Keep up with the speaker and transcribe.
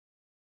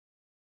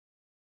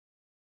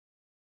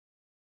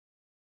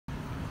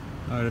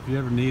Alright, if you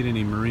ever need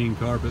any marine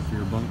carpet for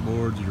your bunk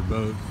boards or your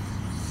boat,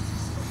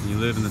 and you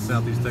live in the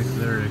Southeast Texas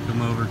area,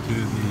 come over to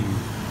the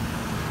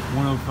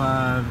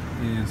 105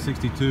 and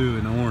 62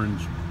 in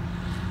Orange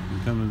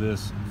and come to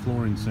this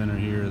flooring center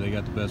here. They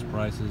got the best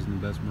prices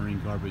and the best marine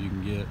carpet you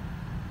can get.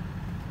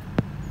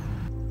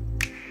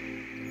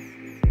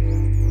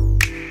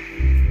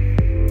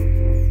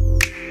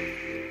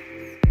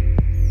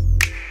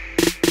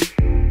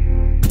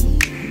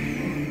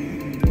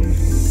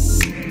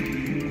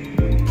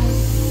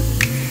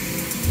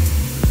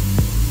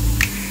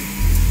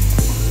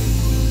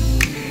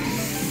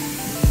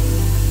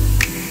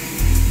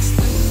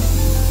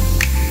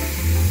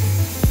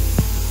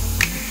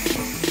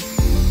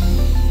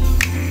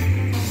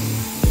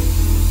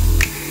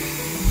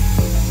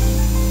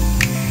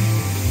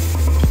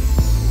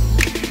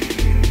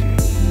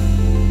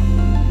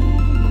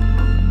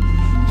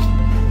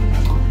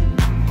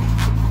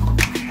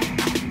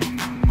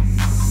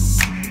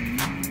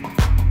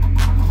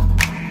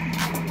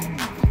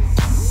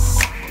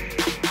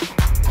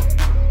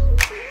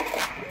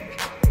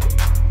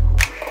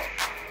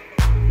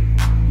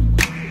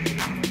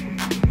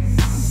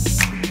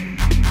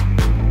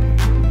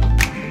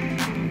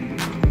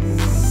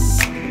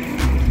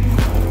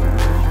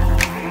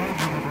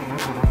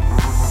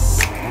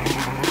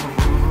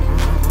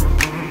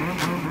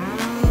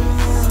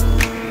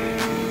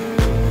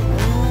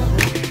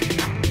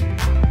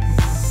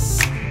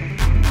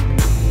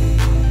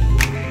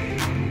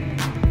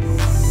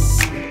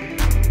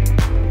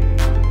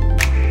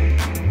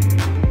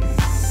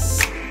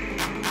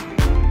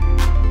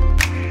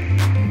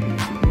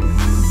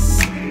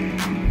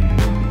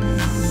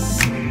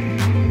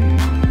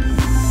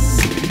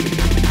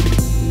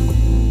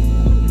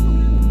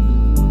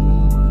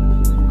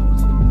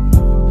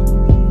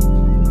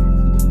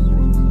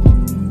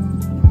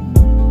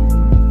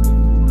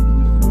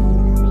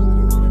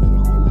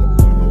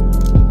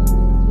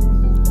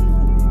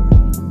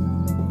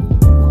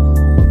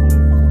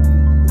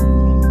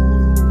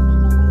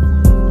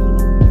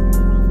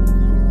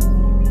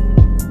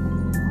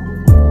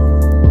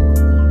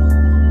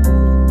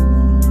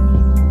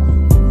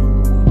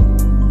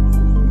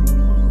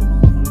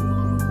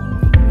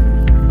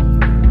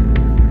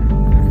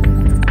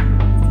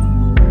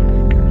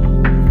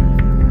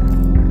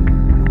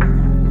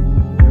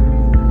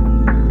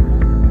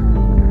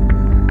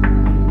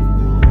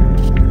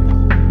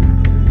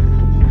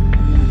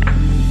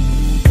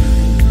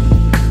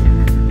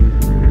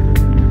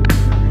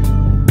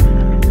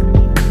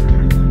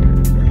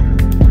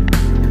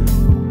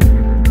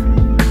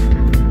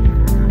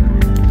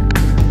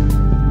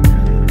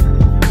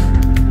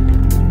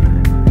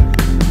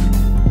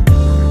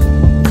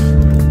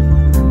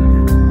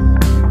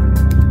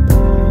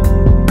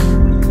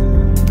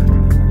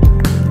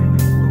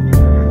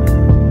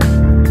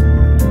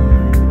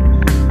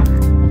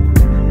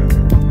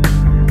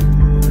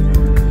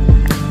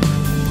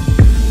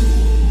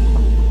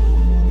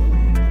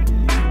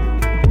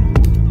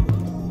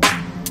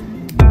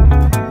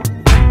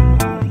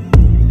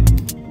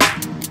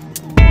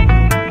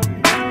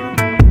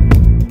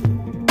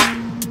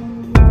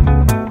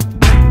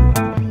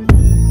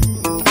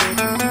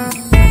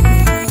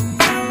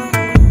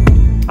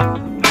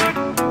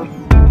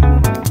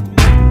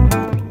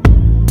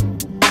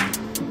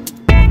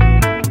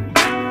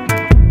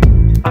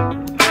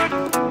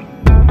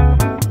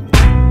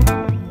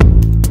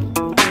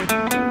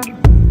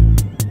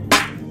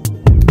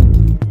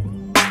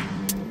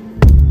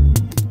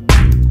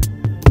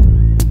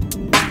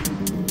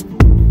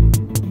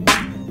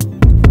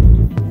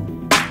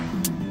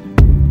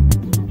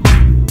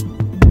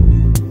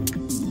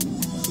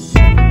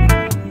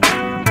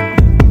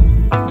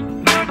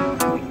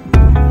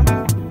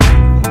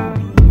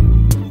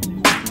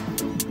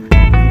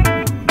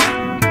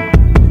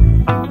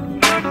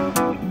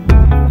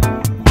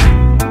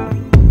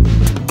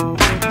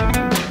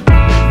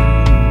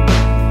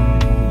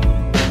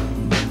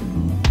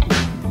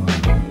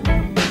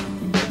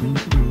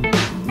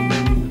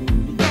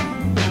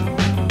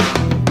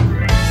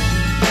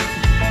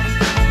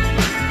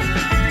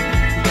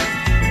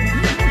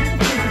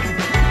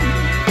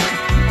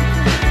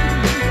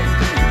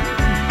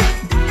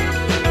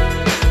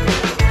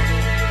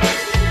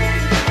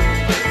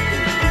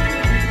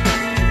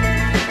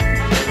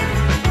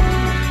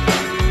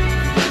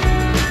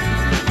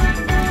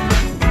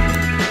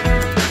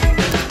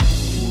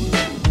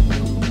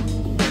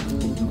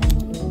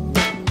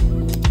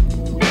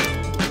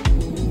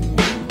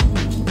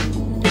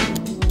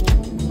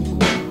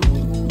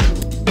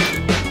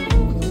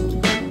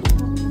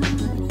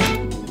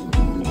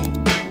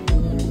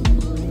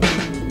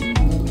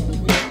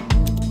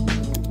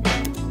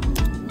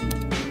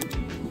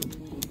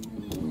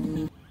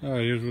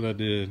 Alright, here's what I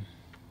did.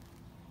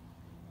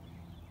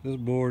 This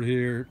board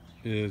here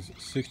is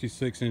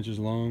 66 inches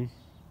long,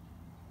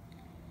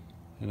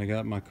 and I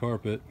got my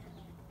carpet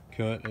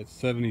cut at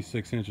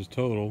 76 inches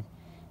total,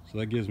 so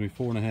that gives me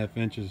 4.5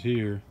 inches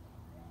here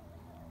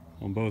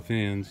on both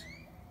ends.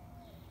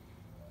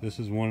 This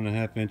is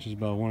 1.5 inches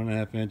by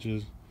 1.5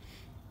 inches,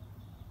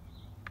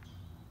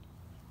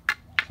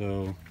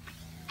 So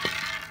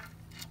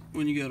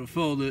when you go to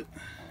fold it,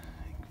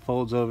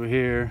 folds over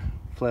here,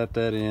 flap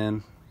that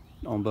in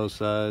on both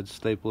sides,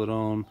 staple it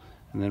on,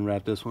 and then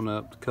wrap this one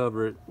up to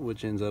cover it,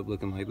 which ends up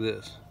looking like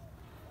this.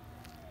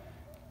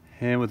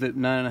 And with it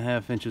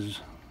 9.5 inches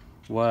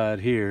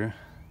wide here,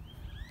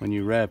 when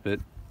you wrap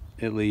it,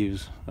 it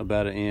leaves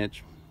about an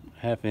inch,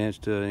 half inch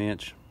to an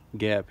inch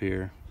gap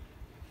here.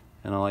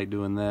 And I like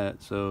doing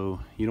that, so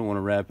you don't want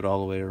to wrap it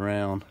all the way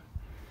around,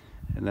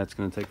 and that's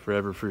going to take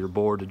forever for your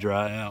board to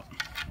dry out,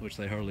 which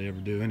they hardly ever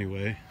do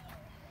anyway.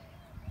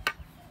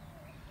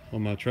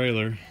 On my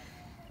trailer,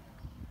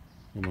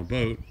 on my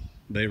boat,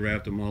 they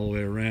wrapped them all the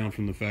way around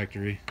from the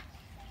factory,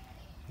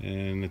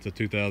 and it's a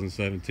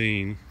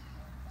 2017,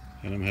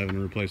 and I'm having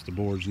to replace the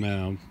boards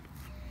now.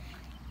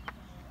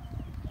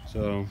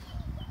 So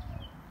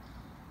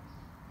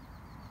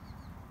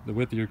the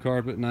width of your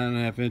carpet,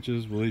 9.5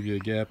 inches, will leave you a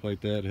gap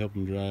like that to help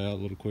them dry out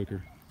a little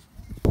quicker.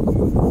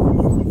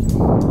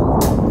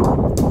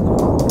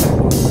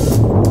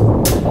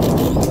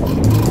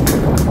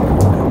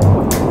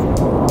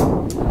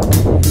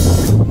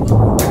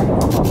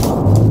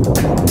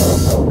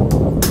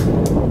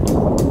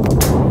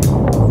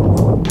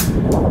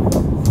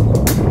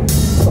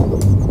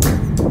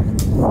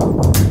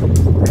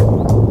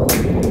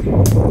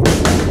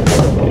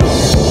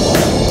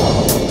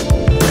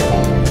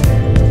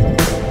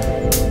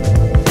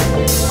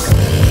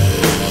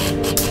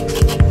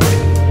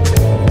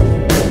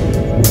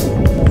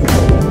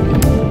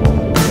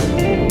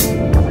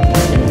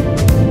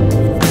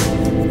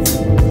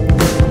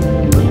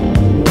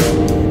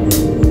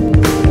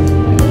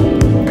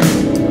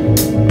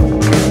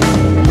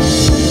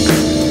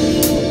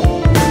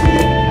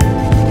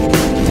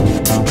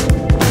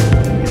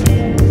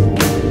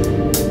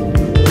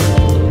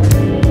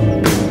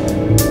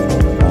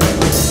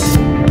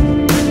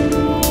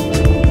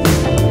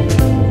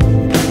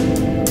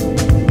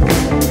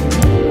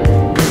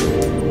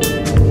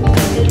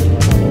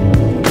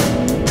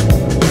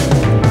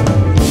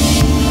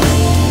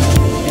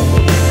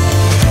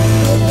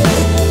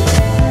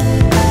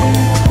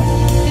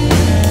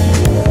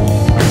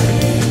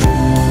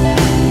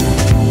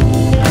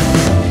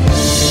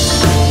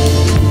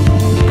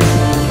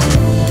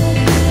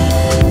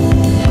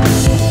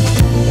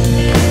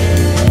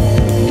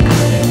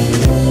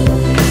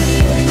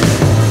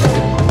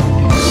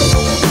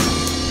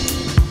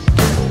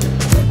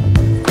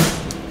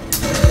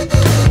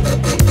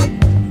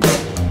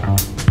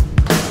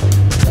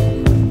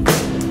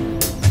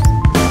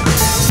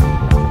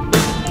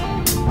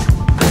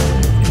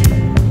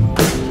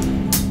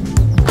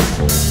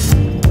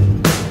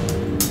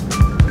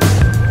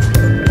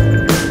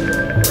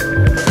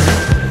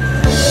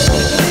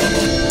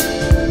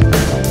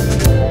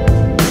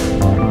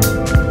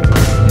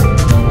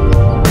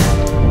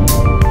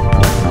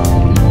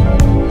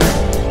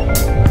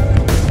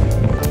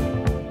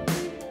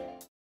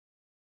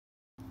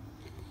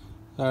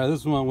 Alright,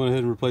 this is when I went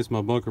ahead and replaced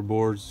my bunker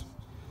boards.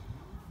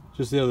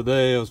 Just the other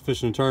day I was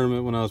fishing a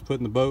tournament. When I was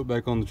putting the boat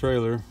back on the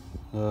trailer,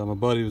 my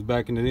buddy was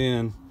backing it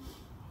in,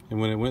 and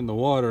when it went in the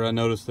water I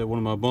noticed that one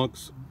of my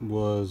bunks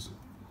was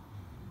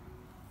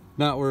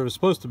not where it was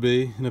supposed to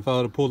be, and if I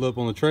would have pulled up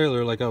on the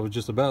trailer like I was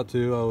just about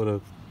to, I would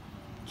have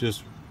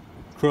just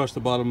crushed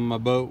the bottom of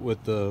my boat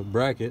with the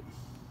bracket.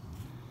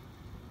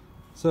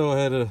 So I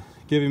had to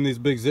give him these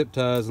big zip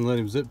ties and let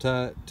him zip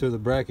tie it to the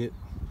bracket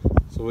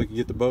so we could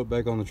get the boat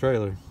back on the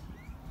trailer.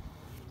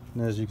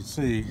 And as you can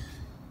see,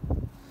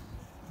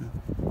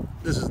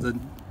 this is the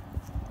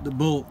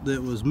bolt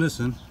that was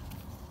missing,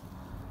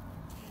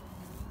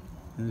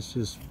 and it's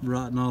just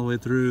rotting all the way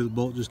through. The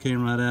bolt just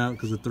came right out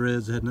because the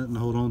threads had nothing to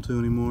hold on to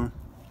anymore.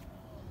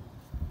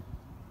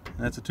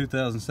 That's a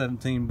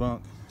 2017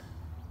 bunk.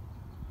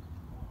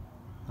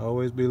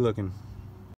 Always be looking.